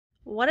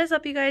What is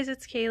up, you guys?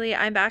 It's Kaylee.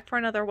 I'm back for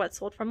another What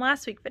Sold from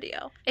Last Week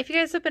video. If you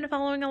guys have been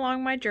following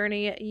along my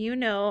journey, you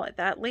know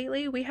that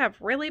lately we have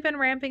really been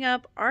ramping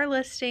up our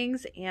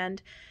listings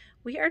and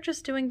we are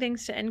just doing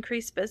things to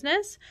increase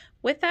business.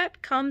 With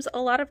that comes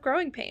a lot of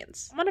growing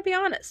pains. I'm gonna be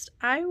honest,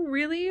 I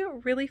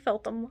really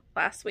felt them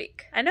last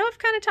week. I know I've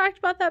kind of talked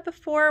about that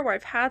before where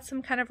I've had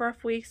some kind of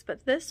rough weeks,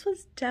 but this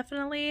was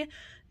definitely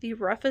the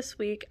roughest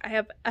week I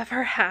have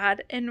ever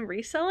had in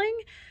reselling.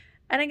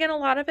 And again, a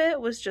lot of it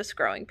was just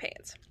growing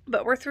pains.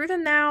 But we're through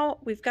them now.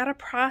 We've got a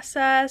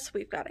process,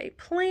 we've got a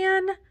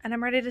plan, and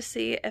I'm ready to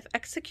see if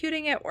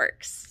executing it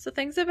works. So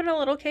things have been a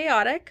little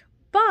chaotic,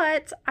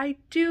 but I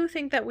do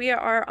think that we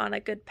are on a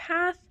good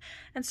path.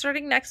 And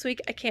starting next week,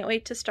 I can't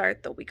wait to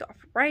start the week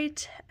off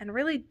right and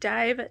really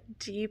dive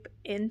deep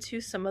into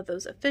some of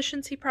those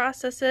efficiency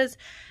processes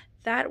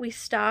that we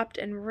stopped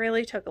and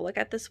really took a look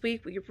at this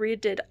week. We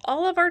redid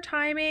all of our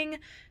timing,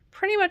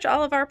 pretty much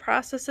all of our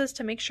processes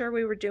to make sure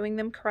we were doing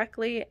them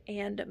correctly,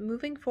 and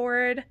moving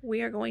forward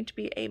we are going to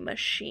be a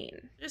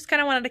machine. Just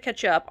kind of wanted to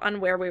catch you up on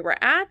where we were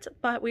at,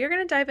 but we are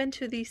going to dive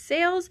into the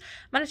sales.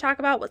 I'm going to talk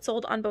about what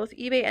sold on both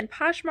eBay and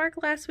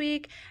Poshmark last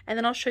week, and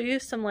then I'll show you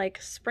some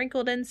like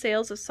sprinkled in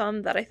sales of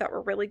some that I thought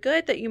were really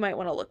good that you might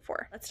want to look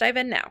for. Let's dive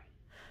in now.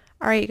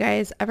 All right, you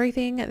guys,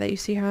 everything that you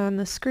see here on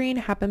the screen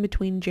happened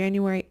between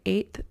January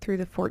 8th through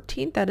the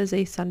 14th. That is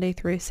a Sunday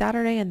through a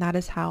Saturday, and that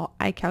is how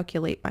I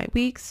calculate my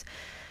weeks.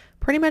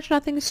 Pretty much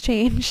nothing's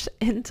changed.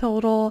 In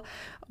total,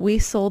 we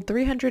sold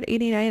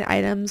 389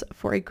 items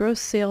for a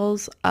gross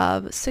sales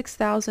of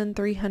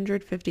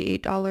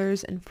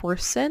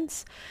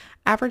 $6,358.04.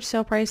 Average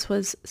sale price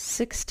was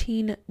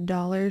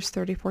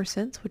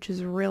 $16.34, which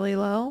is really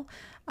low.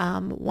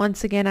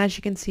 Once again, as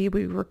you can see,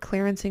 we were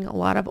clearancing a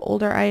lot of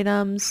older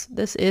items.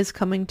 This is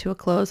coming to a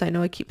close. I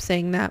know I keep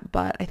saying that,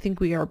 but I think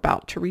we are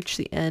about to reach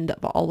the end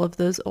of all of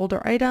those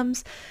older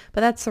items,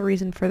 but that's the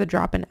reason for the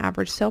drop in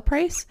average sale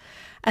price.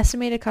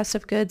 Estimated cost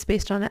of goods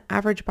based on an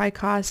average buy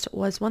cost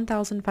was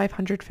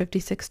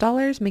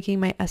 $1,556,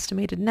 making my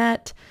estimated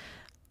net,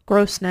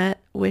 gross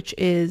net, which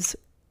is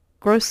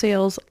gross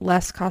sales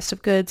less cost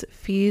of goods,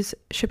 fees,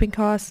 shipping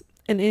costs,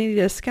 and any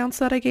discounts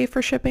that I gave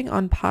for shipping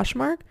on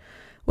Poshmark,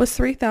 was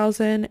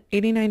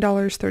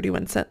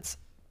 $3,089.31.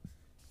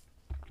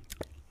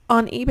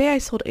 On eBay, I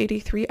sold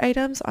 83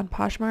 items. On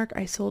Poshmark,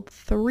 I sold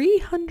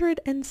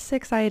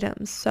 306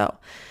 items. So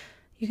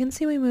you can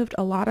see we moved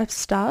a lot of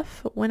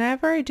stuff.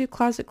 Whenever I do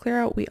closet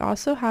clear out, we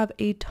also have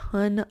a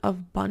ton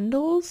of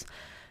bundles.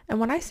 And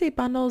when I say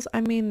bundles,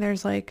 I mean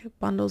there's like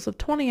bundles of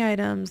 20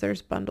 items,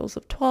 there's bundles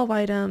of 12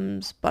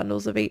 items,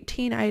 bundles of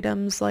 18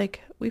 items.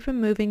 Like, we've been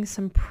moving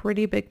some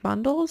pretty big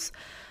bundles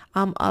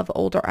of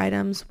older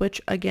items,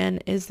 which again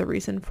is the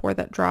reason for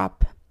that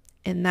drop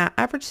in that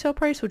average sale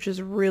price, which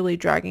is really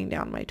dragging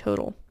down my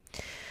total.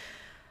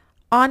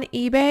 On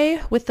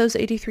eBay, with those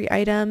 83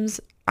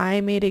 items,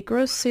 I made a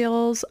gross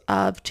sales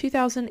of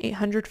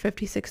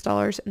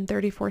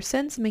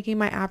 $2,856.34, making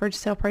my average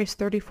sale price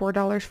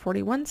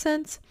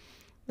 $34.41.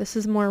 This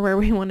is more where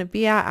we want to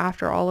be at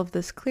after all of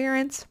this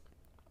clearance.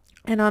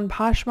 And on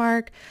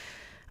Poshmark,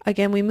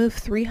 again, we moved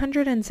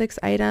 306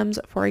 items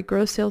for a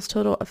gross sales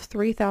total of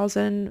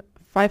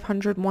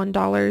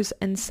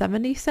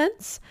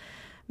 $3,501.70,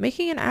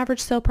 making an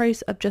average sale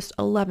price of just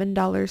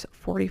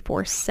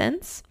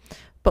 $11.44.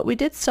 But we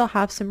did still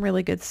have some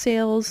really good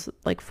sales,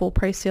 like full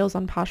price sales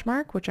on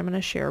Poshmark, which I'm going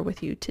to share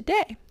with you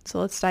today. So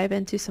let's dive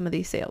into some of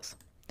these sales.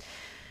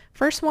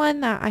 First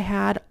one that I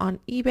had on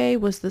eBay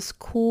was this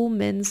cool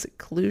men's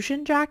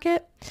collusion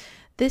jacket.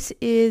 This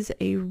is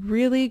a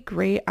really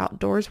great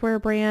outdoors wear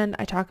brand.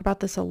 I talk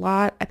about this a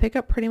lot. I pick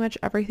up pretty much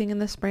everything in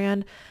this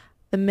brand.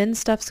 The men's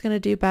stuff's going to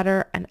do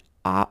better and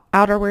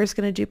outerwear is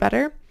going to do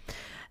better.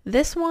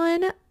 This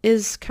one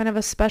is kind of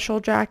a special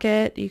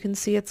jacket. You can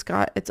see it's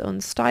got its own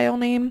style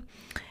name.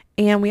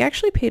 And we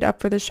actually paid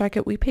up for this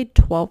jacket. We paid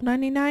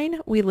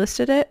 $12.99. We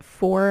listed it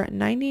for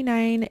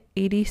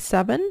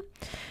 $99.87.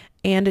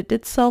 And it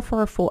did sell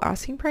for a full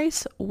asking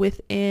price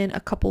within a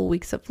couple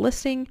weeks of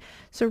listing.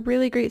 So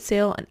really great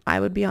sale, and I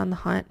would be on the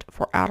hunt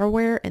for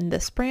outerwear in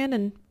this brand,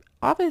 and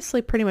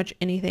obviously pretty much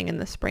anything in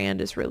this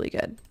brand is really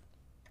good.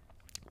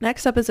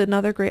 Next up is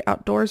another great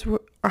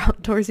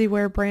outdoorsy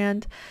wear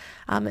brand.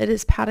 It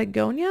is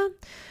Patagonia.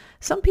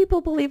 Some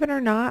people, believe it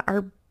or not,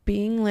 are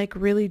being like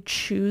really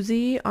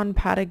choosy on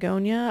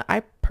Patagonia.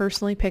 I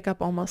personally pick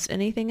up almost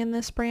anything in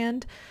this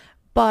brand.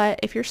 But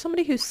if you're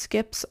somebody who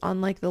skips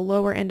on like the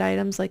lower end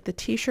items like the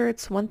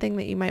t-shirts, one thing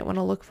that you might want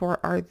to look for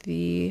are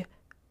the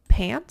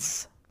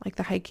pants, like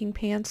the hiking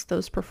pants.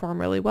 Those perform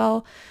really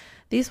well.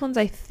 These ones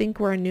I think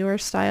were a newer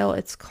style.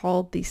 It's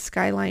called the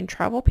Skyline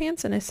Travel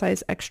Pants in a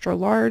size extra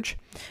large.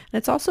 And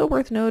it's also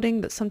worth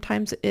noting that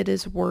sometimes it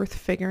is worth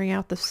figuring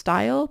out the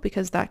style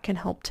because that can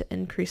help to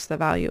increase the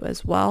value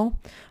as well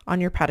on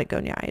your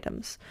Patagonia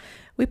items.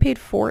 We paid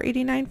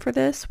 $4.89 for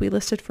this. We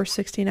listed for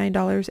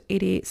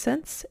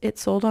 $69.88. It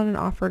sold on an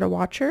offer to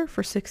Watcher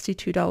for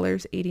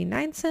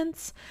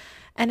 $62.89,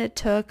 and it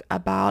took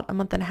about a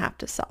month and a half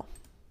to sell.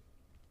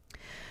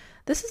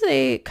 This is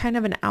a kind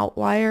of an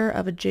outlier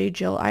of a J.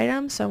 Jill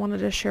item, so I wanted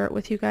to share it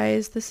with you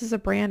guys. This is a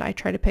brand I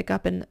try to pick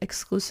up in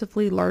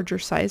exclusively larger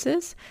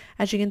sizes.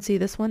 As you can see,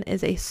 this one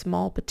is a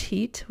small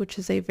petite, which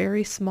is a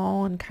very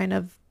small and kind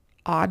of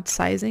odd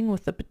sizing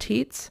with the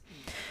petites.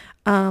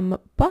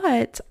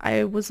 But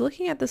I was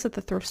looking at this at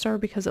the thrift store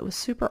because it was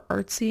super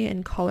artsy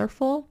and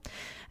colorful.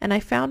 And I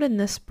found in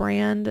this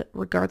brand,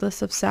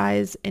 regardless of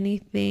size,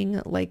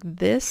 anything like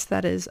this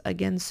that is,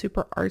 again,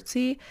 super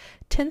artsy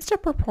tends to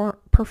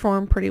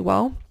perform pretty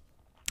well.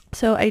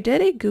 So I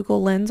did a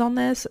Google lens on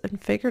this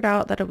and figured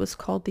out that it was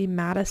called the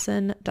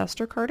Madison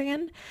Duster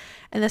cardigan.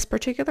 And this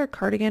particular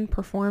cardigan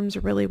performs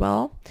really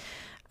well.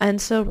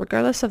 And so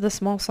regardless of the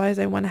small size,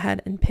 I went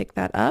ahead and picked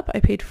that up. I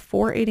paid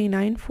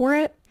 $4.89 for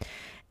it.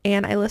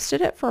 And I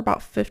listed it for about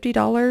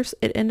 $50.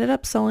 It ended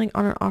up selling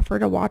on an offer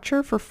to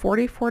Watcher for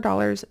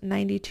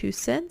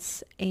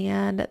 $44.92,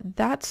 and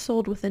that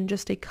sold within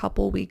just a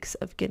couple weeks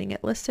of getting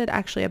it listed,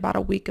 actually about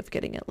a week of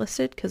getting it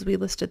listed because we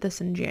listed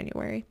this in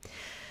January.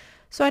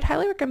 So I'd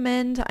highly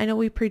recommend, I know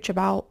we preach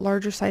about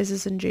larger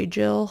sizes in J.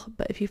 Jill,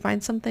 but if you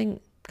find something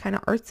kind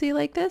of artsy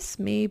like this,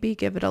 maybe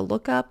give it a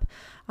look up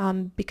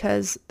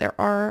because there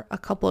are a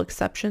couple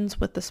exceptions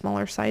with the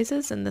smaller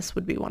sizes, and this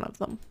would be one of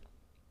them.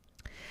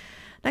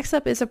 Next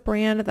up is a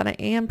brand that I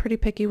am pretty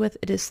picky with.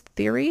 It is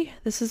Theory.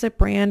 This is a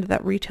brand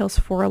that retails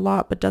for a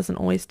lot but doesn't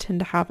always tend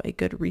to have a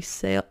good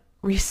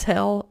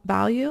resale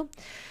value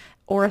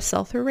or a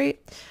sell-through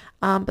rate.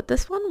 But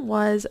this one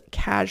was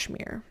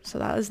cashmere. So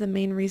that was the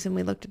main reason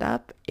we looked it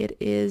up. It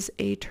is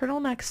a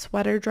turtleneck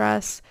sweater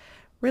dress,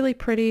 really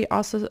pretty,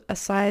 also a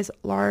size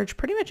large,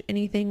 pretty much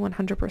anything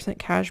 100%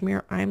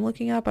 cashmere I'm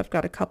looking up. I've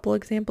got a couple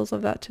examples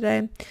of that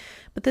today,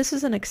 but this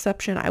is an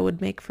exception I would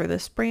make for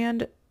this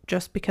brand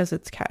just because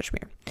it's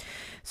cashmere.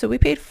 So we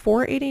paid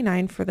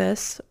 $4.89 for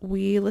this.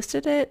 We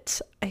listed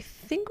it, I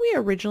think we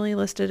originally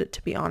listed it,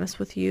 to be honest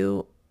with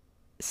you,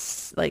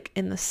 like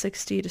in the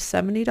 $60 to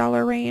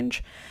 $70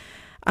 range.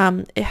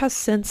 It has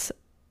since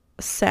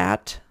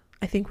sat,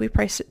 I think we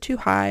priced it too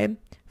high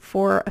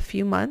for a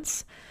few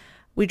months.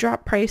 We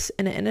dropped price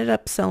and it ended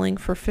up selling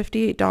for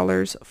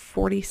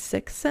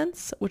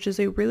 $58.46, which is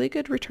a really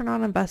good return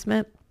on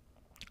investment.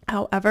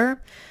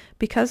 However,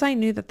 because I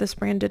knew that this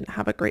brand didn't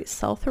have a great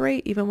sell-through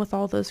rate, even with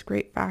all those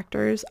great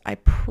factors, I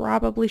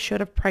probably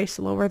should have priced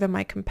lower than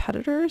my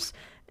competitors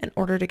in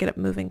order to get it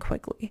moving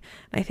quickly.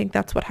 And I think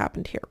that's what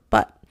happened here.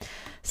 But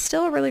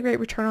still a really great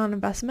return on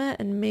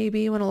investment, and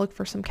maybe you want to look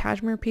for some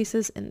cashmere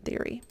pieces in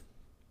Theory.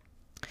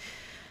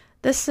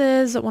 This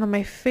is one of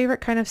my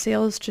favorite kind of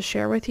sales to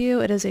share with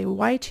you. It is a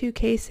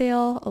Y2K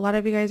sale. A lot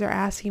of you guys are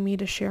asking me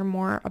to share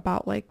more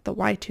about like the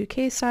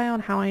Y2K style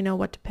and how I know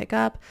what to pick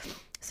up.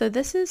 So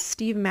this is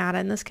Steve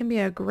Madden. This can be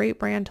a great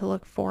brand to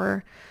look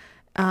for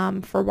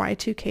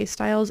Y2K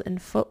styles in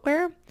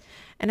footwear.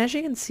 And as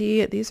you can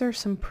see, these are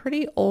some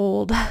pretty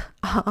old,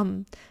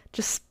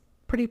 just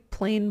pretty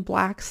plain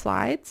black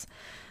slides.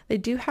 They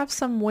do have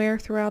some wear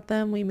throughout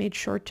them. We made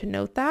sure to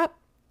note that.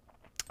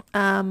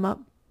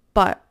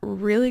 But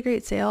really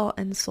great sale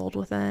and sold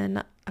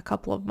within a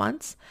couple of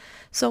months.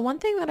 So one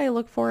thing that I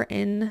look for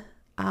in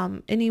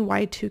any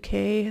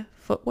Y2K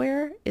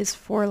footwear is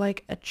for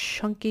like a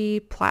chunky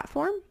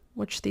platform,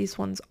 which these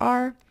ones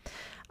are.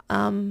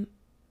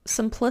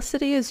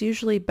 Simplicity is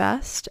usually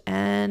best,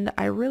 and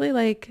I really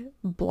like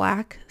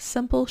black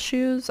simple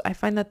shoes. I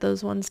find that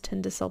those ones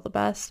tend to sell the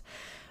best.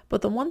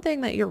 But the one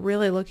thing that you're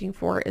really looking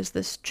for is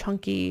this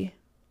chunky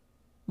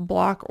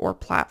block or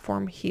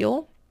platform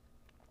heel.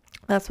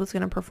 That's what's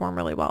going to perform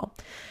really well.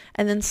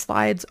 And then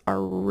slides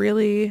are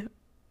really,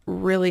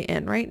 really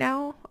in right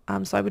now.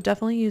 So I would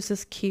definitely use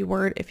this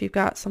keyword if you've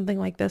got something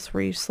like this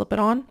where you slip it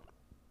on.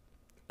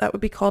 That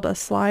would be called a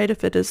slide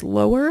if it is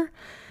lower.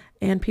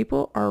 And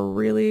people are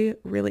really,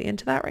 really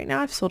into that right now.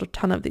 I've sold a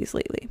ton of these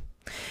lately.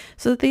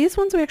 So these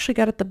ones we actually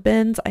got at the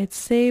bins. I'd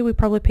say we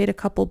probably paid a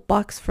couple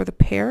bucks for the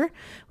pair.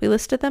 We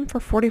listed them for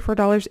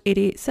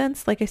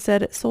 $44.88. Like I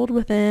said, it sold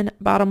within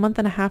about a month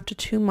and a half to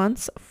 2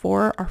 months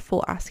for our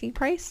full asking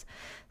price.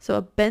 So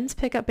a bins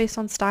pickup based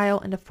on style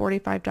into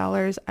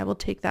 $45. I will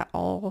take that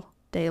all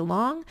day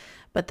long,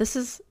 but this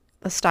is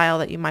the style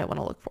that you might want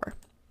to look for.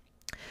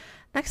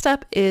 Next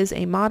up is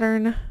a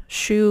modern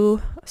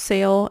shoe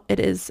sale. It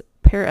is a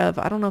pair of,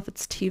 I don't know if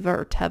it's Teva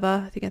or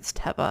Teva. I think it's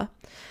Teva.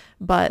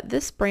 But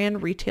this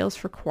brand retails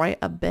for quite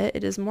a bit.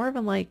 It is more of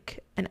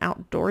like an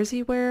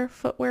outdoorsy wear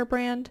footwear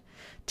brand,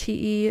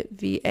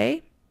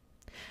 Teva.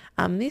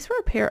 These were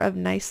a pair of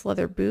nice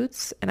leather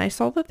boots, and I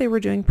saw that they were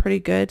doing pretty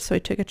good, so I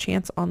took a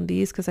chance on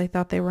these because I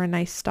thought they were a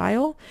nice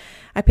style.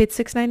 I paid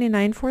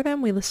 $6.99 for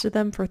them. We listed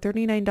them for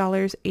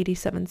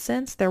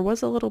 $39.87. There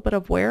was a little bit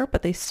of wear,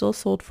 but they still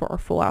sold for our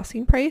full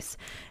asking price,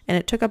 and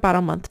it took about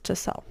a month to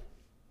sell.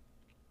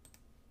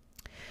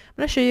 I'm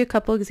going to show you a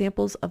couple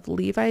examples of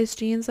Levi's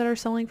jeans that are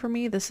selling for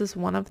me. This is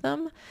one of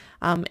them.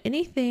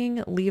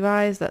 Anything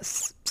Levi's that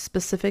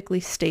specifically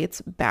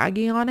states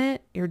baggy on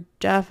it, you're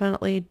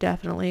definitely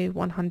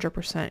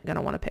 100% going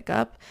to want to pick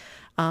up.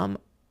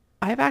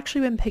 I've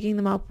actually been picking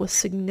them up with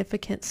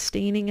significant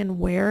staining and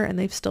wear, and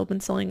they've still been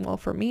selling well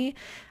for me.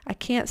 I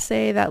can't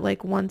say that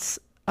like once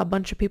a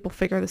bunch of people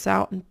figure this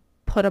out and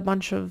put a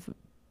bunch of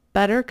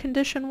better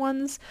condition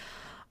ones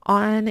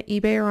on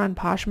eBay or on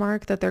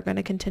Poshmark that they're going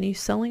to continue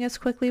selling as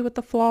quickly with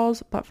the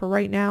flaws, but for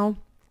right now,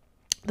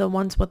 the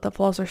ones with the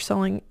flaws are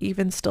selling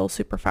even still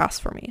super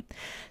fast for me.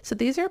 So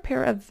these are a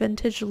pair of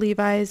vintage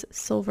Levi's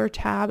silver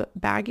tab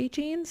baggy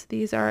jeans.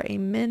 These are a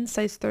men's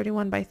size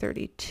 31 by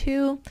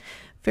 32.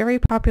 Very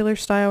popular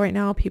style right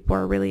now. People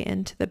are really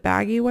into the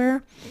baggy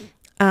wear.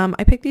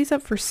 I picked these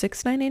up for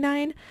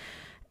 $6.99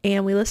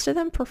 and we listed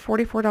them for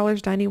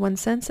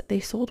 $44.91.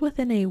 They sold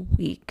within a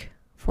week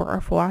for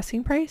our full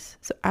asking price.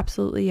 So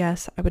absolutely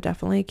yes, I would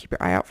definitely keep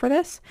your eye out for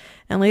this.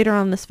 And later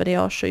on in this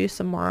video, I'll show you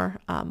some more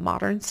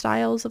modern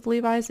styles of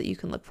Levi's that you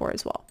can look for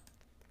as well.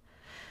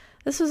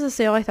 This was a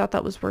sale I thought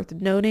that was worth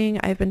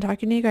noting. I've been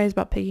talking to you guys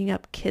about picking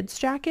up kids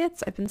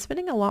jackets. I've been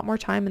spending a lot more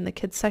time in the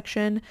kids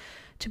section.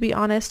 To be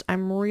honest,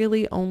 I'm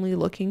really only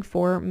looking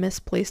for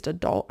misplaced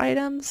adult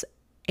items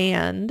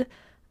and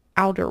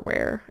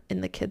outerwear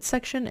in the kids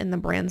section in the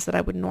brands that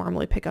I would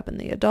normally pick up in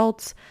the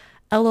adults.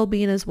 LL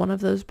Bean is one of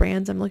those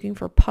brands. I'm looking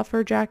for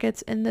puffer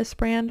jackets in this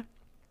brand.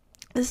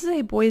 This is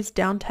a boys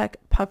down tech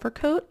puffer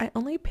coat. I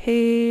only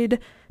paid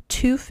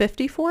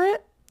 $2.50 for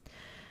it.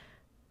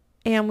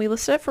 And we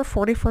listed it for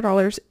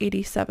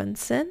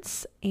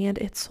 $44.87 and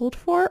it sold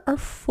for our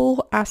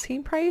full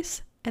asking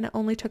price and it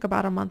only took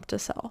about a month to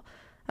sell.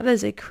 That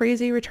is a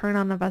crazy return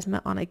on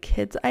investment on a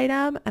kids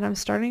item, and I'm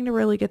starting to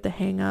really get the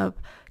hang of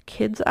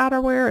kids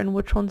outerwear and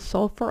which ones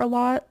sold for a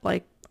lot.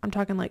 Like I'm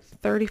talking like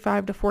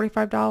 $35 to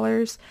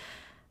 $45.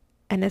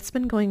 And it's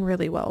been going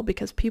really well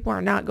because people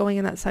are not going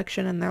in that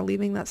section and they're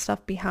leaving that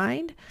stuff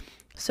behind.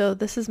 So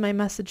this is my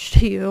message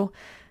to you.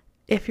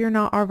 If you're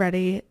not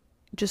already,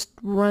 just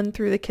run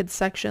through the kids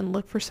section,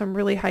 look for some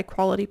really high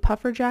quality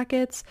puffer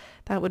jackets.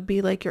 That would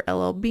be like your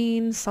LL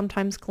Bean,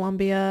 sometimes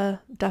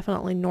Columbia,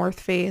 definitely North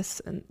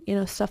Face, and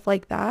stuff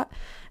like that.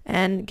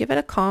 And give it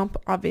a comp,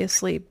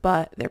 obviously,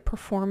 but they're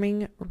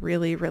performing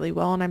really, really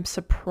well. And I'm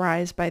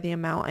surprised by the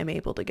amount I'm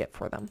able to get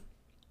for them.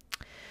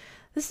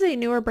 This is a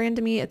newer brand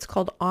to me. It's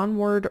called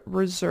Onward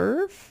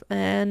Reserve,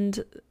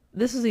 and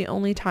this is the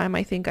only time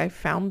I think I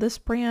found this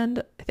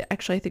brand.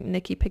 Actually, I think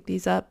Nikki picked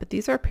these up, but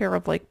these are a pair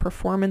of like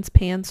performance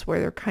pants where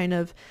they're kind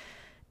of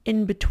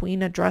in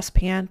between a dress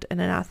pant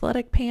and an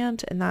athletic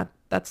pant, and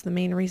that's the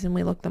main reason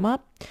we looked them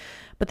up.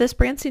 But this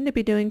brand seemed to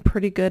be doing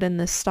pretty good in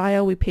this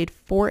style. We paid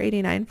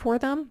 $4.89 for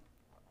them.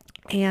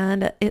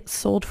 And it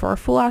sold for a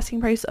full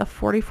asking price of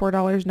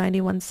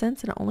 $44.91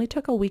 and it only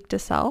took a week to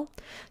sell.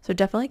 So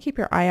definitely keep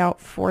your eye out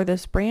for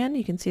this brand.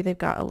 You can see they've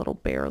got a little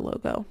bear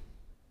logo.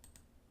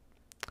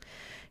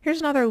 Here's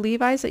another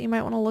Levi's that you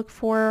might want to look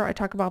for. I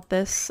talk about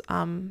this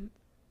in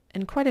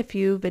quite a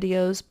few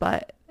videos,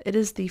 but it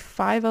is the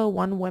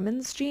 501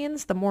 women's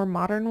jeans, the more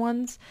modern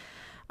ones.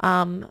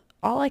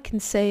 All I can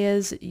say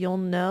is you'll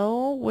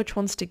know which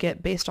ones to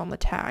get based on the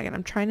tag, and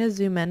I'm trying to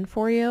zoom in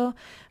for you,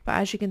 but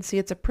as you can see,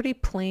 it's a pretty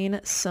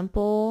plain,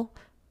 simple,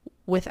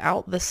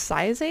 without the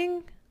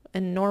sizing,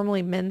 and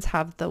normally men's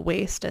have the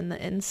waist and the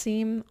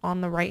inseam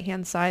on the right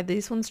hand side.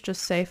 These ones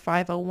just say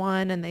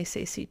 501 and they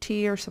say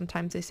CT, or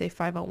sometimes they say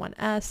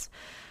 501S.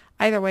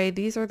 Either way,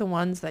 these are the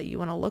ones that you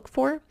want to look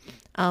for.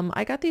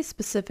 I got these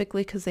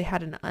specifically because they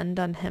had an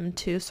undone hem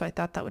too, so I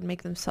thought that would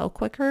make them sell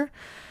quicker.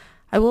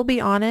 I will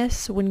be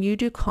honest, when you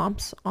do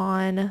comps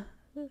on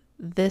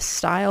this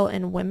style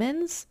in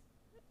women's,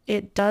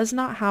 it does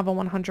not have a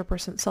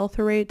 100%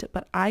 sell-through rate,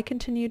 but I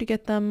continue to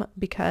get them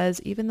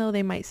because even though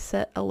they might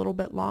sit a little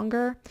bit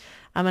longer,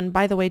 and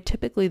by the way,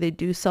 typically they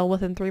do sell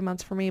within 3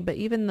 months for me, but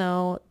even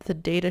though the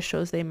data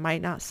shows they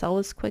might not sell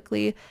as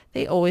quickly,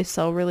 they always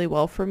sell really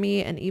well for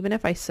me, and even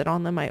if I sit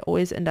on them, I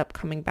always end up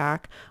coming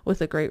back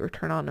with a great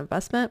return on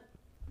investment.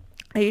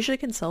 I usually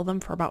can sell them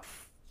for about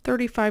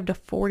 $35 to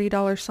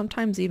 $40,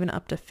 sometimes even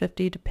up to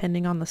 $50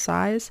 depending on the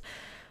size,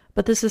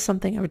 but this is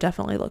something I would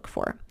definitely look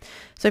for.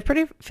 So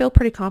I feel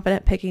pretty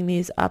confident picking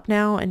these up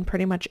now in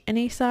pretty much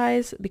any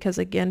size because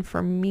again,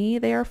 for me,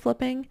 they are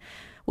flipping.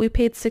 We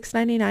paid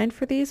 $6.99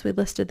 for these. We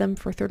listed them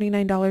for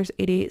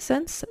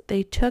 $39.88.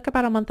 They took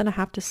about a month and a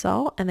half to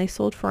sell, and they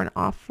sold for an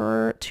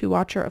offer to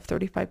watcher of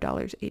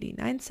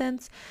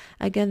 $35.89.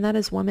 Again, that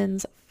is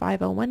women's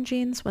 501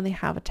 jeans when they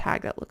have a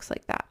tag that looks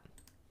like that.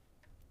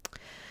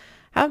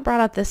 I haven't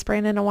brought up this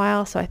brand in a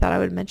while, so I thought I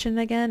would mention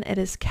it again. It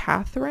is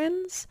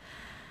Catherine's.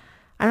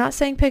 I'm not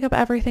saying pick up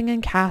everything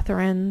in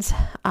Catherine's,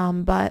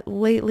 but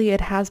lately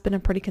it has been a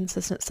pretty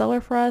consistent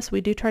seller for us. We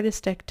do try to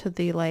stick to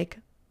the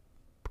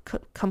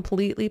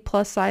completely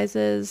plus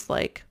sizes,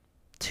 like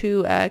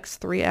 2X,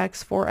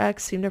 3X,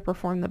 4X seem to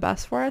perform the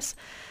best for us.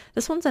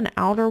 This one's an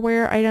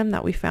outerwear item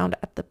that we found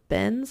at the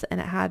bins, and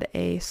it had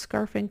a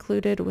scarf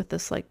included with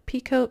this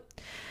pea coat.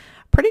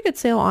 Pretty good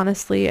sale,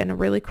 honestly, and a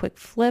really quick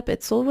flip.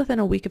 It sold within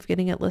a week of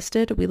getting it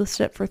listed. We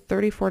listed it for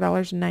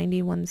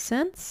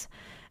 $34.91.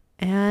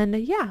 And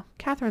yeah,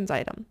 Catherine's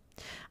item.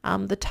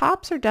 The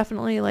tops are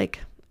definitely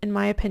in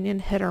my opinion,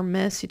 hit or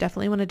miss. You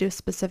definitely want to do a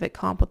specific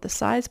comp with the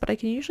size, but I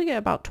can usually get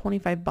about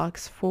 25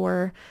 bucks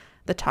for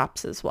the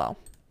tops as well.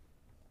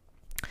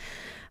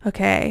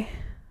 Okay,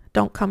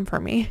 don't come for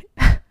me.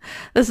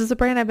 This is a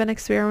brand I've been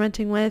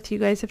experimenting with. You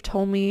guys have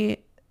told me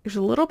there's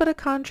a little bit of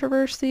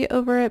controversy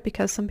over it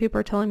because some people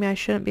are telling me I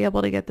shouldn't be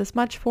able to get this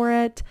much for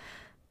it.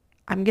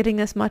 I'm getting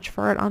this much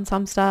for it on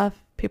some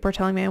stuff. People are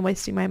telling me I'm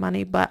wasting my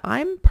money, but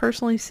I'm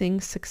personally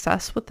seeing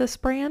success with this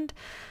brand,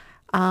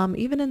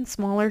 even in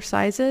smaller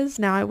sizes.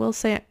 Now, I will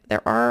say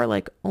there are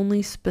like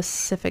only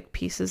specific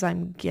pieces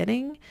I'm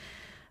getting,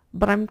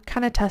 but I'm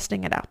kind of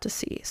testing it out to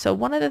see. So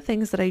one of the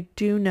things that I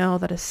do know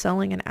that is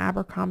selling in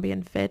Abercrombie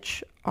and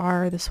Fitch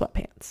are the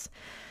sweatpants.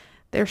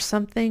 There's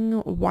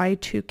something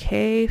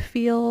Y2K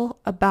feel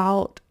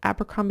about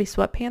Abercrombie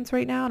sweatpants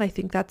right now, and I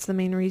think that's the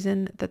main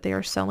reason that they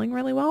are selling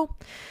really well.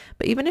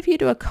 But even if you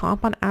do a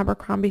comp on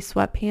Abercrombie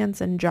sweatpants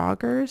and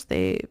joggers,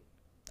 the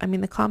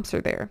comps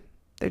are there.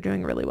 They're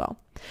doing really well.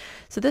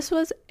 So this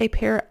was a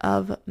pair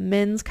of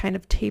men's kind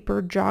of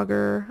tapered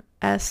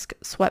jogger-esque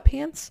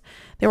sweatpants.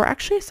 They were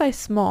actually a size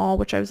small,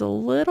 which I was a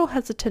little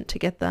hesitant to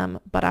get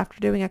them, but after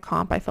doing a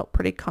comp, I felt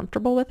pretty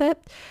comfortable with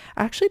it.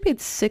 I actually paid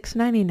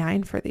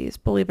 $6.99 for these,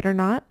 believe it or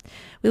not.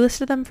 We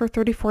listed them for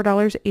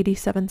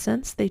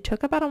 $34.87. They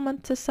took about a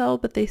month to sell,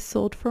 but they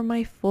sold for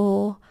my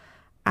full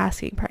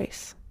asking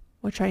price,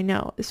 which I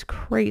know is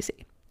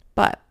crazy.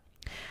 But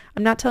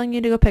I'm not telling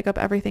you to go pick up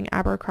everything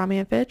Abercrombie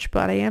and Fitch,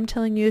 but I am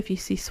telling you if you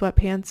see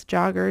sweatpants,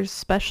 joggers,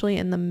 especially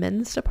in the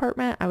men's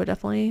department, I would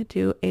definitely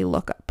do a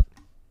lookup.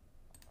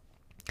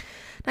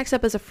 Next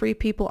up is a Free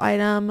People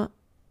item.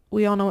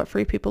 We all know what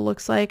Free People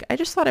looks like. I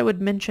just thought I would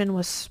mention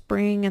with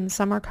spring and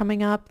summer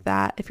coming up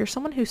that if you're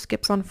someone who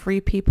skips on Free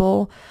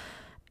People,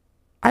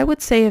 I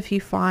would say if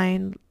you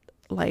find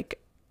like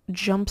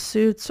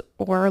jumpsuits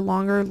or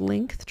longer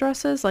length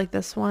dresses, like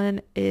this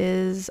one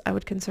is, I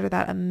would consider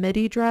that a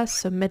midi dress,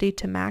 so midi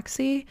to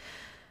maxi,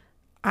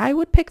 I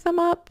would pick them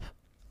up.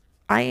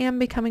 I am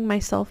becoming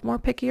myself more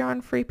picky on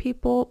Free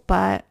People,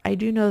 but I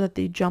do know that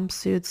the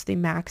jumpsuits, the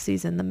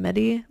maxis, and the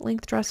midi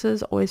length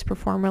dresses always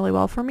perform really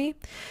well for me.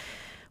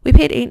 We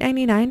paid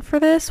 $8.99 for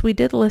this. We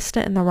did list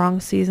it in the wrong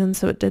season,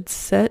 so it did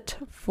sit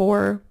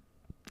for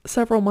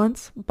several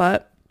months,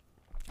 but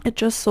it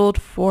just sold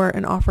for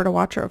an offer to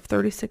watcher of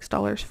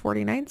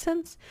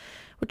 $36.49,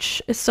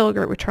 which is still a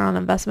great return on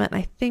investment. And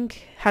I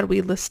think had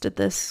we listed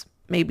this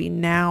maybe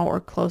now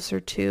or closer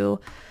to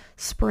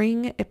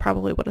spring, it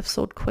probably would have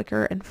sold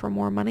quicker and for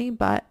more money.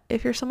 But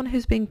if you're someone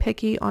who's being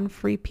picky on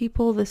Free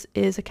People, this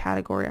is a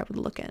category I would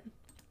look in.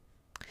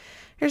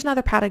 Here's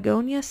another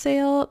Patagonia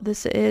sale.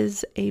 This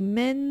is a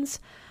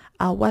men's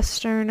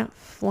Western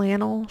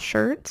flannel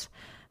shirt.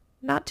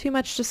 Not too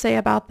much to say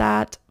about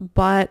that,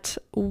 but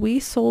we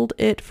sold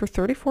it for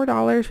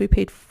 $34. We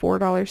paid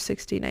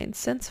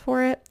 $4.69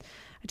 for it.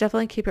 I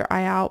definitely keep your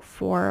eye out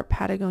for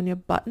Patagonia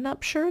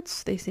button-up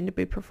shirts. They seem to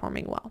be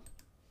performing well.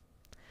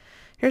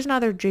 Here's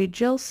another J.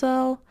 Jill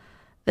sale.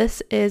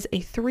 This is a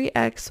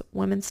 3X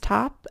women's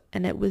top,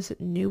 and it was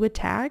new with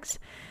tags.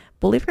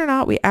 Believe it or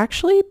not, we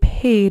actually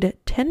paid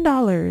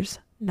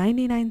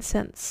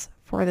 $10.99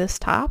 for this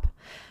top,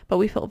 but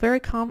we felt very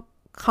confident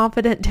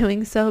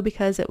doing so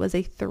because it was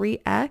a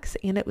 3X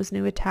and it was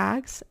new with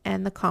tags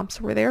and the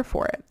comps were there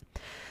for it.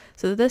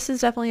 So this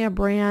is definitely a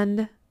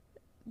brand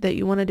that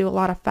you want to do a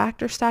lot of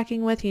factor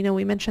stacking with. You know,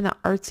 we mentioned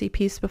that artsy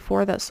piece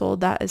before that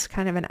sold. That is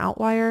kind of an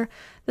outlier.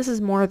 This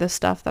is more of the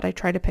stuff that I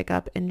try to pick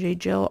up in J.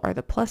 Jill are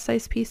the plus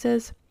size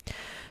pieces.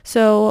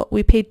 So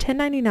we paid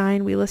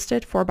 $10.99. We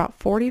listed for about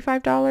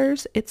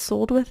 $45. It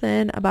sold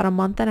within about a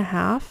month and a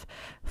half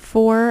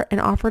for an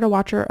offer to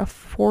watcher of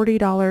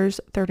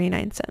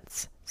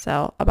 $40.39.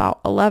 So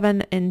about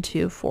 11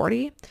 into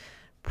 40.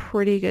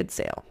 Pretty good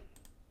sale.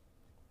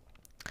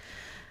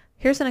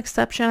 Here's an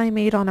exception I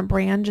made on a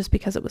brand just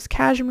because it was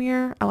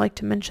cashmere. I like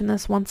to mention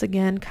this once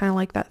again, kind of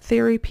like that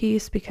theory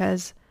piece,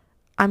 because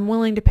I'm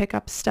willing to pick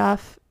up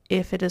stuff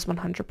if it is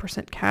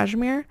 100%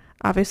 cashmere.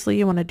 Obviously,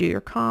 you want to do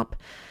your comp.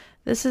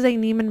 This is a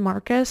Neiman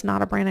Marcus,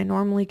 not a brand I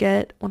normally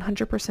get,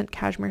 100%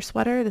 cashmere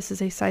sweater. This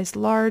is a size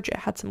large. It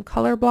had some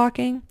color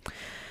blocking.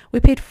 We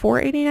paid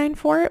 $4.89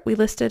 for it. We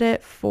listed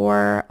it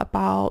for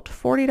about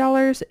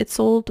 $40. It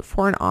sold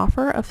for an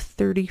offer of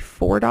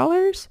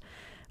 $34,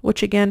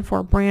 which again, for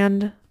a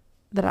brand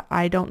that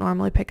I don't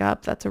normally pick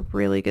up, that's a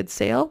really good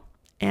sale.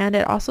 And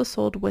it also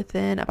sold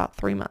within about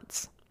 3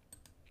 months.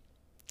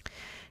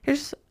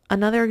 Here's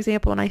another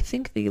example, and I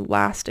think the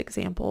last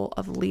example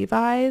of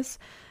Levi's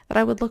that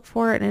I would look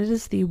for, and it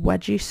is the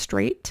wedgie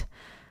straight,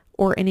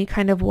 or any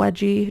kind of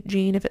wedgie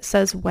jean. If it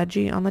says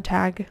wedgie on the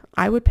tag,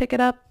 I would pick it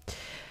up.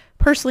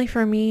 Personally,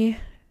 for me,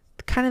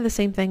 kind of the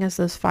same thing as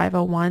those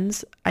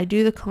 501s. I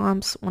do the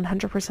comps,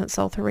 100%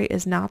 sell-through rate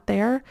is not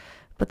there,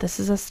 but this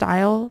is a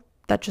style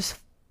that just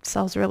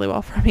sells really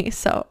well for me.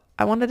 So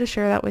I wanted to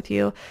share that with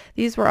you.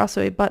 These were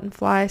also a button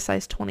fly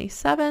size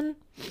 27.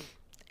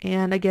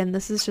 And again,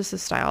 this is just a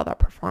style that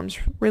performs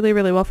really,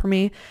 really well for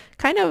me.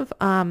 Kind of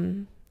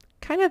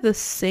kind of the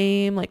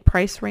same like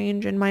price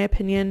range in my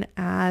opinion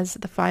as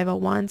the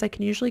 501s. I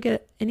can usually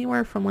get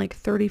anywhere from like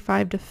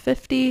 35 to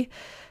 50,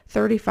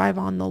 35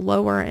 on the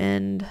lower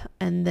end,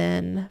 and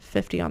then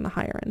 50 on the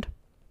higher end.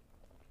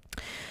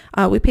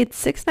 We paid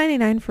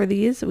 $6.99 for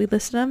these. We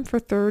listed them for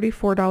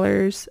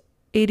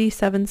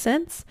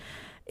 $34.87.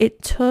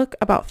 It took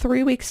about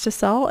 3 weeks to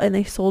sell, and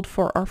they sold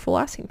for our full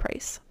asking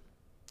price.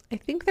 I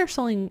think they're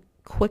selling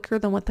quicker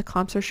than what the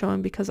comps are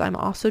showing because I'm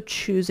also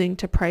choosing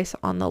to price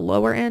on the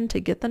lower end to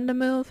get them to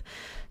move.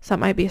 So that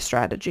might be a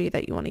strategy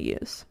that you want to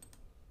use.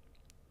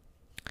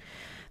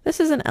 This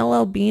is an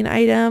LL Bean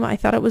item. I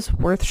thought it was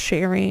worth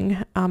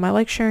sharing. I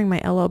like sharing my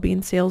LL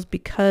Bean sales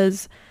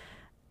because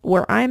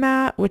where I'm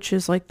at, which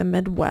is like the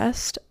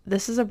Midwest,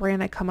 this is a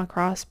brand I come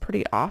across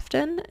pretty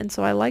often. And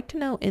so I like to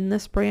know in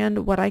this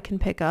brand what I can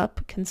pick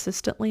up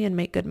consistently and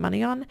make good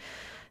money on.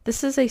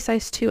 This is a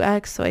size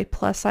 2X, so a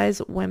plus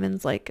size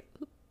women's like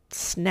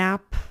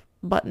snap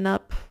button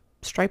up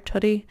striped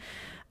hoodie.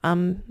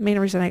 Main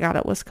reason I got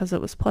it was because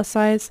it was plus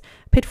size.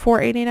 Paid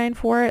 $4.89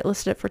 for it,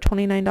 listed it for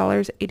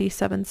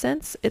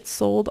 $29.87. It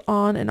sold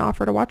on an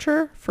offer to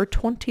watcher for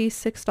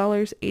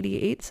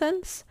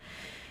 $26.88.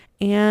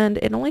 And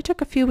it only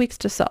took a few weeks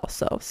to sell,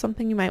 so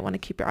something you might want to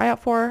keep your eye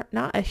out for.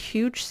 Not a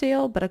huge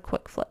sale, but a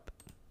quick flip.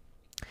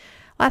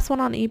 Last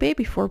one on eBay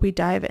before we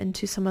dive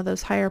into some of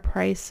those higher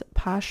price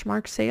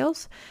Poshmark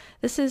sales.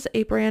 This is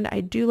a brand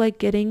I do like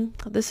getting.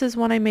 This is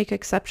one I make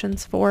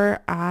exceptions for.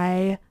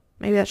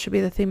 Maybe that should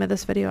be the theme of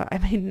this video. I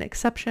made an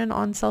exception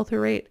on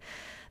sell-through rate.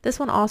 This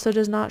one also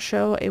does not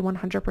show a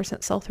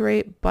 100% sell-through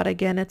rate, but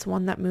again, it's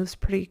one that moves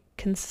pretty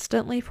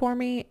consistently for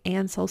me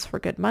and sells for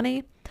good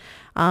money.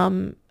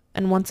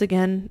 And once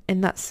again,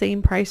 in that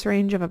same price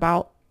range of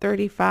about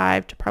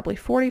 $35 to probably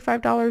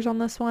 $45 on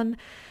this one.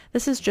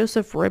 This is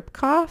Joseph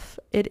Ribkoff.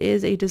 It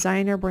is a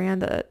designer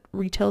brand that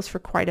retails for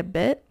quite a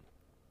bit.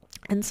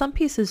 And some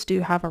pieces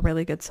do have a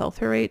really good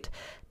sell-through rate.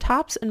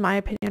 Tops, in my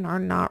opinion, are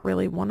not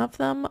really one of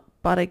them.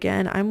 But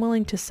again, I'm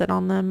willing to sit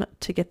on them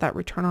to get that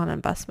return on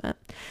investment.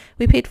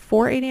 We paid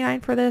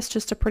 $4.89 for this,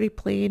 just a pretty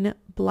plain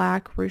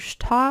black ruched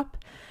top.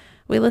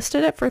 We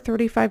listed it for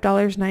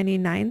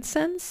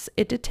 $35.99.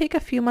 It did take a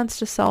few months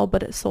to sell,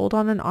 but it sold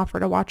on an offer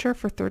to watcher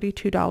for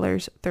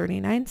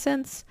 $32.39.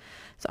 So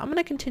I'm going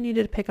to continue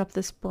to pick up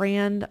this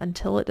brand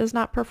until it does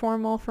not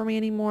perform well for me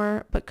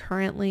anymore, but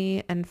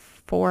currently and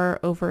for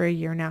over a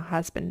year now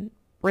has been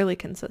really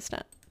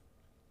consistent.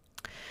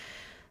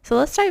 So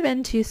let's dive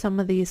into some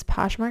of these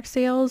Poshmark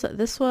sales.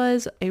 This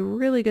was a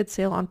really good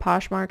sale on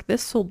Poshmark.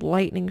 This sold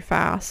lightning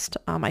fast.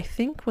 I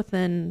think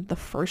within the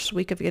first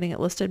week of getting it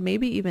listed,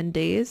 maybe even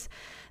days.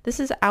 This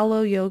is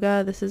Aloe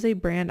Yoga. This is a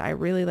brand I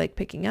really like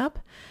picking up.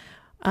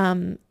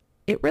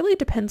 It really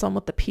depends on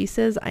what the piece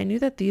is. I knew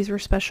that these were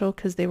special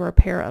because they were a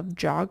pair of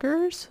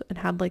joggers and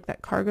had like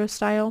that cargo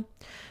style.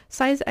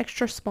 Size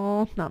extra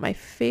small, not my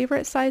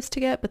favorite size to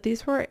get, but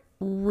these were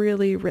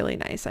really, really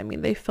nice. I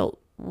mean, they felt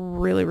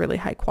really, really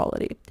high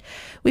quality.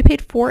 We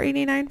paid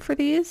 $4.89 for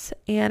these,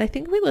 and I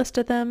think we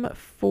listed them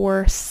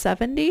for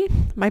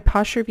 $70. My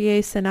Posture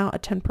VA sent out a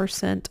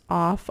 10%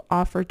 off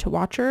offer to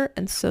watcher,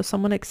 and so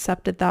someone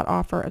accepted that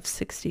offer of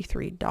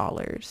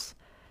 $63.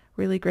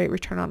 Really great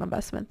return on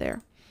investment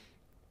there.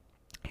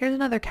 Here's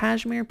another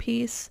cashmere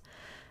piece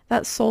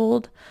that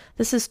sold.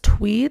 This is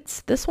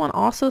tweeds. This one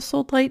also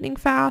sold lightning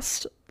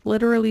fast,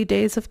 literally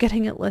days of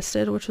getting it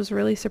listed, which was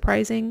really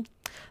surprising.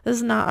 This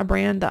is not a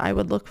brand that I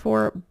would look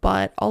for,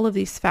 but all of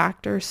these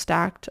factors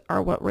stacked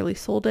are what really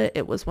sold it.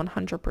 It was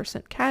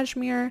 100%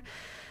 cashmere.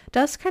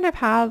 Does kind of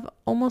have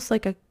almost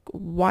like a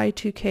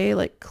Y2K,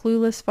 like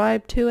Clueless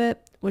vibe to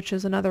it, which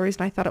is another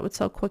reason I thought it would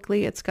sell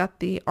quickly. It's got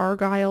the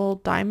Argyle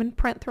diamond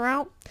print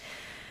throughout.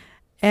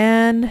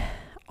 And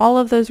all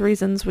of those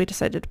reasons we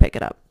decided to pick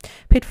it up.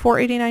 Paid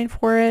 $4.89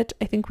 for it.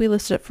 I think we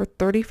listed it for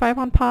 $35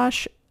 on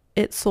Posh.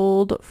 It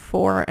sold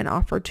for an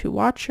offer to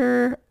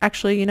watcher.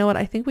 Actually, you know what?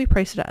 I think we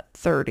priced it at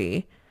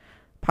 $30.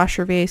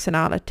 Posture VA sent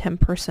out a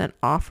 10%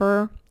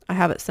 offer. I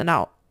have it sent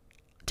out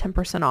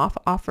 10% off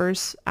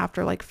offers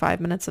after like 5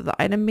 minutes of the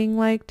item being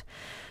liked,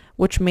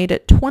 which made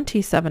it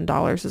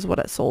 $27 is what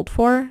it sold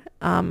for.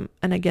 And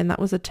again, that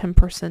was a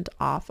 10%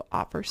 off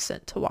offer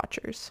sent to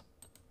watchers.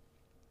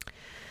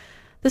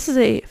 This is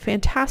a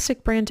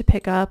fantastic brand to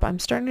pick up. I'm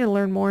starting to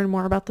learn more and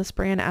more about this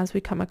brand as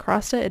we come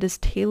across it. It is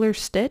Taylor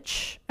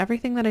Stitch.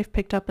 Everything that I've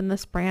picked up in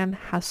this brand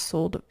has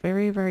sold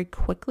very, very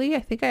quickly.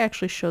 I think I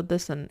actually showed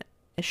this in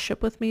a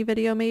ship with me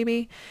video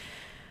maybe.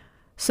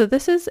 So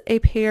this is a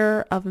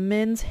pair of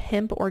men's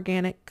hemp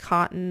organic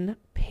cotton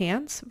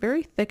pants,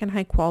 very thick and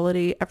high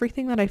quality.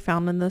 Everything that I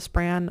found in this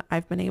brand,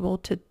 I've been able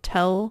to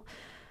tell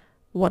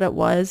what it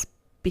was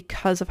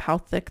because of how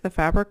thick the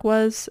fabric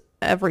was.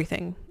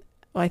 Everything.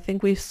 I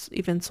think we've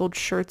even sold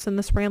shirts in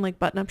this brand, like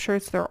button-up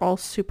shirts. They're all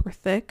super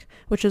thick,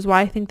 which is why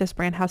I think this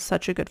brand has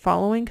such a good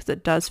following because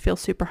it does feel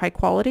super high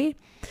quality.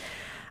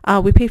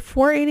 We paid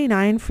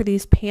 $4.89 for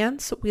these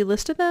pants. We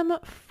listed them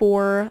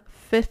for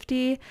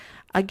 $50.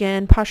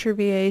 Again, Posture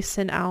VA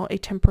sent out a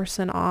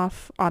 10%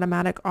 off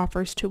automatic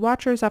offers to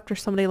watchers after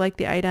somebody liked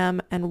the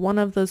item, and one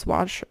of those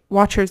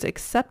watchers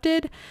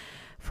accepted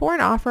for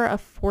an offer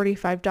of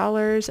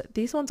 $45.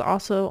 These ones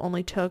also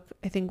only took,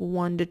 I think,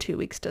 1 to 2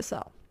 weeks to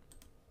sell.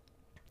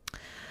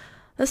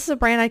 This is a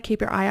brand I'd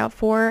keep your eye out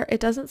for. It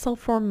doesn't sell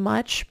for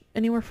much,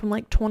 anywhere from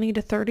like 20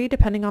 to 30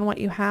 depending on what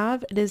you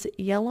have. It is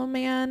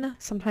Yellowman.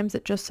 Sometimes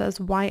it just says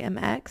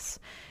YMX.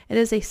 It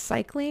is a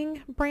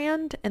cycling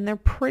brand, and they're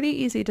pretty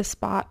easy to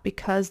spot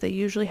because they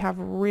usually have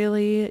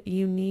really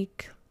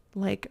unique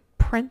like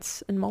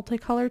prints and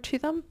multicolor to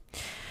them.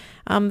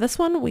 This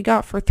one we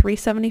got for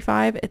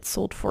 $3.75. It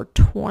sold for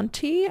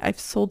 $20. I've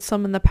sold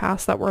some in the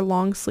past that were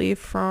long sleeve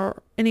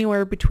for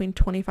anywhere between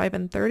 $25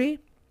 and $30.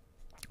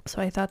 So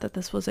I thought that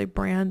this was a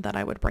brand that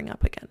I would bring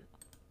up again.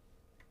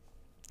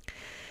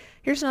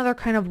 Here's another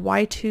kind of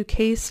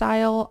Y2K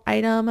style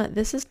item.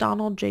 This is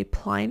Donald J.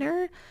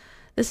 Pliner.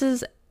 This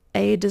is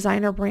a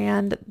designer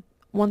brand,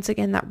 once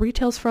again, that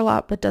retails for a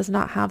lot but does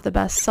not have the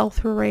best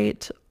sell-through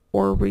rate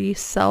or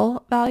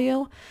resell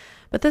value.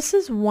 But this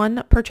is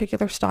one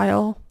particular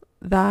style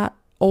that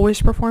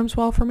always performs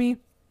well for me.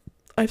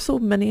 I've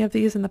sold many of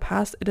these in the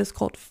past. It is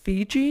called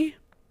Fiji,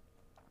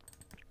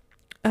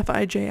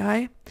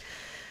 Fiji.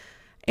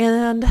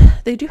 And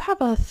they do have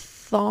a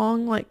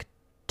thong like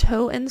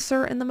toe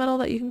insert in the middle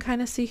that you can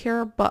kind of see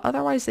here, but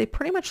otherwise they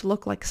pretty much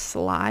look like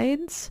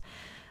slides,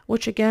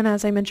 which again,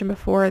 as I mentioned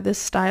before, this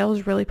style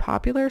is really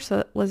popular. So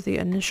that was the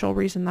initial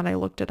reason that I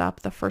looked it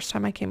up the first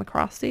time I came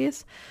across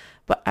these.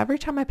 But every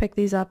time I pick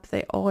these up,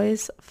 they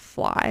always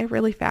fly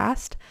really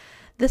fast.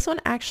 This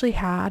one actually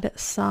had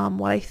some,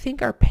 what I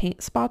think are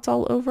paint spots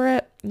all over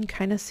it. You can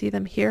kind of see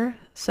them here.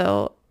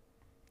 So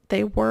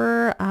they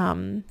were,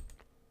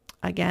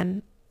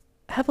 again,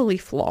 heavily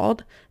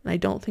flawed, and I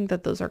don't think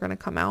that those are going to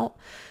come out,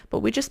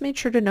 but we just made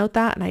sure to note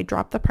that, and I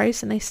dropped the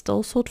price, and they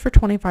still sold for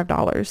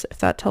 $25, if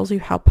that tells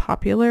you how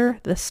popular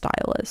this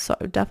style is. So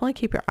I would definitely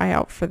keep your eye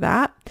out for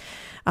that.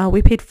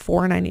 We paid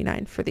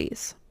 $4.99 for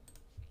these.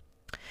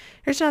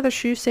 Here's another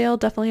shoe sale,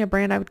 definitely a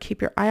brand I would keep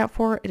your eye out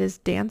for. It is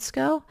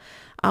Dansko.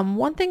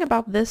 One thing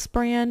about this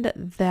brand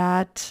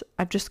that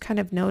I've just kind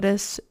of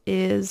noticed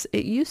is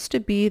it used to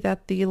be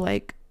that the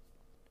like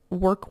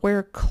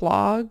workwear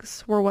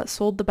clogs were what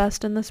sold the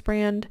best in this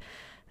brand.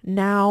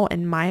 Now,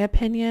 in my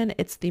opinion,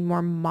 it's the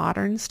more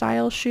modern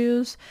style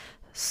shoes.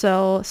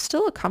 So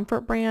still a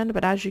comfort brand,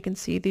 but as you can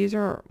see, these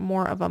are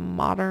more of a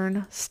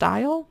modern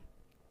style.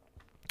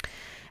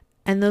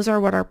 And those are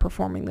what are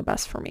performing the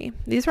best for me.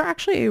 These were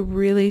actually a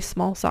really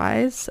small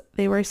size.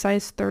 They were a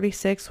size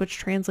 36, which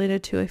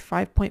translated to a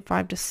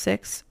 5.5 to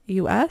 6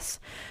 US.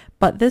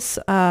 But this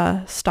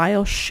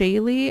style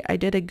Cayley, I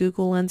did a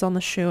Google lens on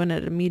the shoe and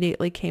it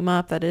immediately came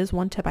up. That is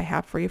one tip I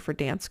have for you for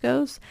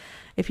Danskos.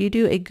 If you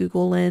do a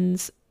Google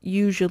lens,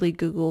 usually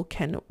Google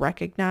can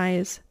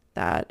recognize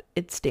that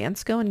it's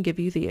Dansko and give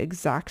you the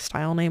exact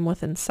style name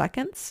within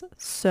seconds.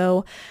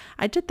 So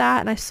I did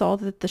that and I saw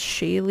that the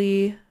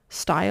Cayley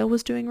style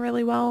was doing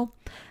really well.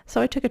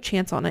 So I took a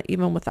chance on it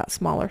even with that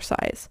smaller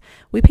size.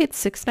 We paid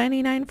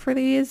 $6.99 for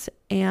these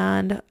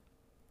and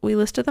we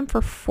listed them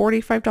for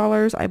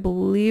 $45. I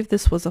believe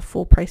this was a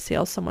full price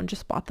sale. Someone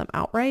just bought them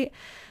outright.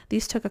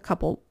 These took a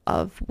couple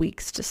of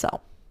weeks to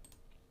sell.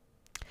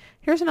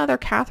 Here's another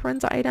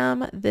Catherine's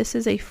item. This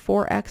is a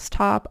 4X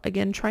top.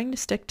 Again, trying to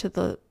stick to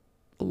the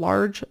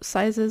large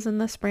sizes in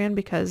this brand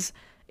because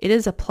it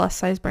is a plus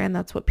size brand.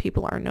 That's what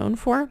people are known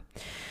for.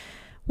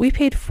 We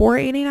paid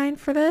 $4.89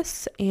 for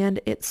this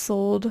and it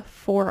sold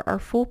for our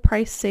full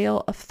price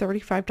sale of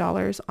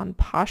 $35 on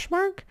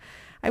Poshmark.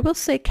 I will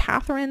say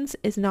Catherine's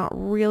is not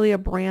really a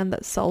brand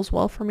that sells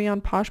well for me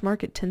on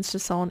Poshmark. It tends to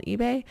sell on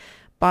eBay,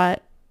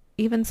 but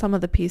even some of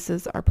the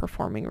pieces are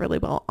performing really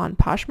well on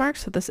Poshmark.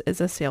 So this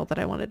is a sale that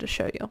I wanted to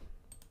show you.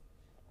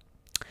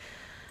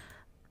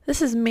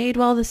 This is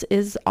Madewell. This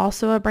is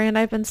also a brand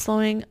I've been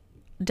slowing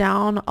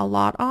down a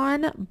lot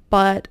on,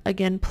 but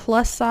again,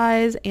 plus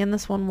size, and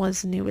this one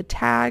was new with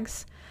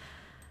tags.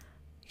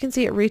 You can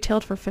see it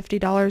retailed for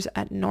 $50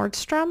 at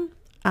Nordstrom.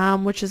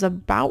 Which is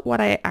about what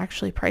I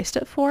actually priced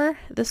it for.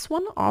 This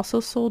one also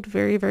sold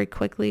very, very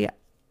quickly.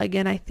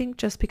 Again, I think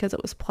just because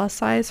it was plus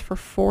size for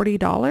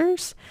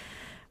 $40.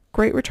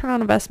 Great return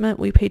on investment.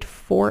 We paid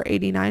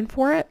 $4.89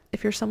 for it.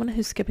 If you're someone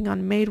who's skipping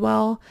on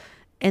Madewell,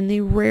 in the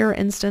rare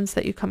instance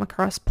that you come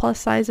across plus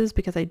sizes,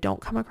 because I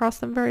don't come across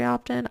them very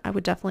often, I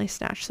would definitely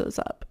snatch those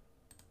up.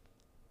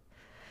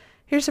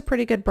 Here's a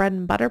pretty good bread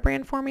and butter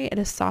brand for me. It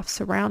is Soft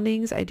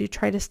Surroundings. I do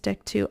try to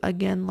stick to,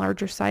 again,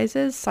 larger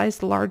sizes.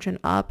 Size large and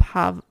up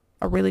have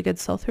a really good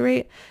sell-through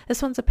rate.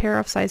 This one's a pair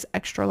of size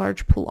extra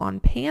large pull-on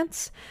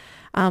pants.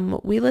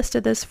 We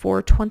listed this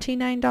for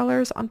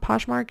 $29 on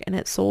Poshmark and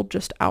it sold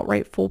just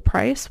outright full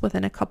price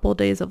within a couple of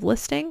days of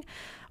listing.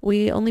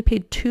 We only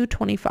paid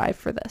 $2.25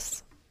 for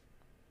this.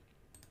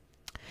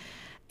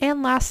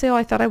 And last sale,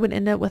 I thought I would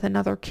end it with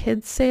another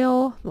kids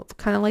sale,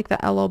 kind of like the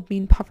LL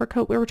Bean puffer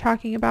coat we were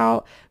talking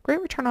about.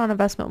 Great return on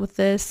investment with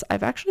this.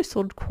 I've actually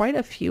sold quite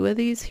a few of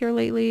these here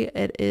lately.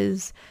 It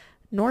is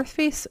North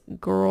Face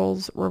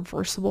Girls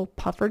Reversible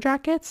Puffer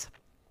Jackets.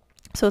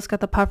 So it's got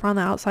the puffer on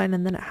the outside,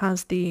 and then it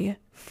has the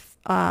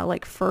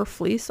like fur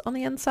fleece on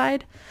the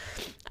inside.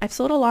 I've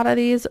sold a lot of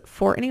these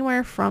for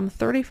anywhere from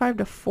 $35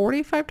 to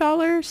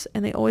 $45,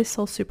 and they always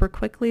sell super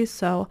quickly.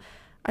 So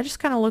I just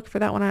kind of look for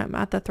that when I'm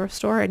at the thrift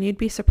store, and you'd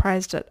be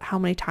surprised at how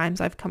many times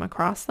I've come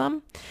across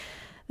them.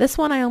 This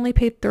one I only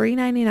paid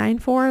 $3.99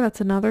 for.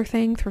 That's another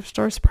thing. Thrift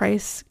stores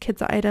price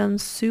kids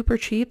items super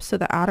cheap, so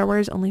the outerwear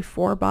is only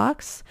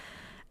 $4.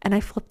 And I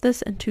flipped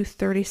this into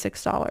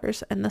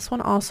 $36, and this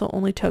one also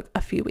only took a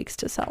few weeks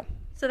to sell.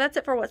 So that's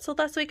it for what sold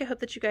last week. I hope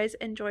that you guys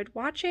enjoyed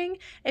watching.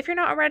 If you're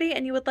not already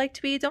and you would like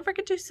to be, don't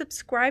forget to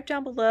subscribe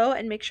down below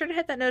and make sure to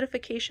hit that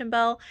notification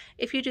bell.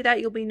 If you do that,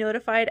 you'll be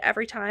notified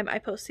every time I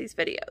post these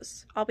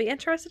videos. I'll be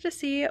interested to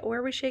see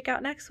where we shake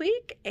out next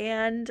week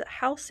and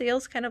how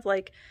sales kind of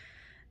like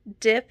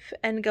dip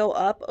and go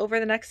up over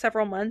the next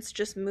several months,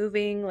 just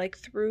moving like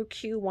through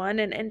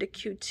Q1 and into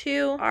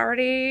Q2.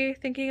 Already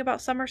thinking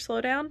about summer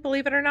slowdown,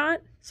 believe it or not.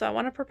 So I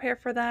want to prepare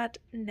for that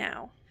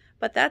now.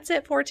 But that's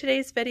it for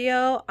today's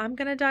video. I'm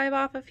going to dive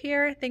off of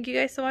here. Thank you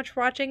guys so much for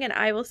watching, and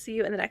I will see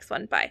you in the next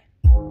one. Bye.